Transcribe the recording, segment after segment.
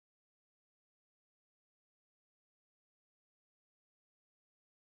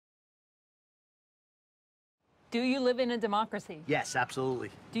Do you live in a democracy? Yes,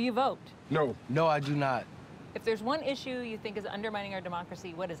 absolutely. Do you vote? No. No, I do not. If there's one issue you think is undermining our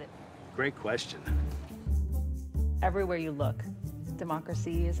democracy, what is it? Great question. Everywhere you look,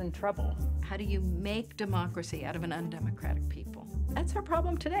 democracy is in trouble. How do you make democracy out of an undemocratic people? That's our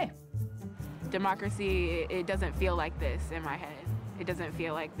problem today. Democracy, it doesn't feel like this in my head. It doesn't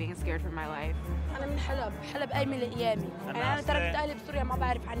feel like being scared for my life. أنا من حلب أيمن الأيامي. أنا تركت أهلي بسوريا ما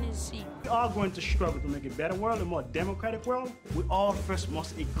بعرف عنهم شيء. We are going to struggle to make a better world, a more democratic world. We all first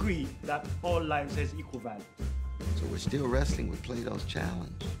must agree that all lives has equal value. So we're still wrestling with Plato's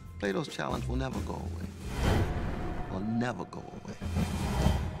challenge. Plato's challenge will never go away. Will never go away.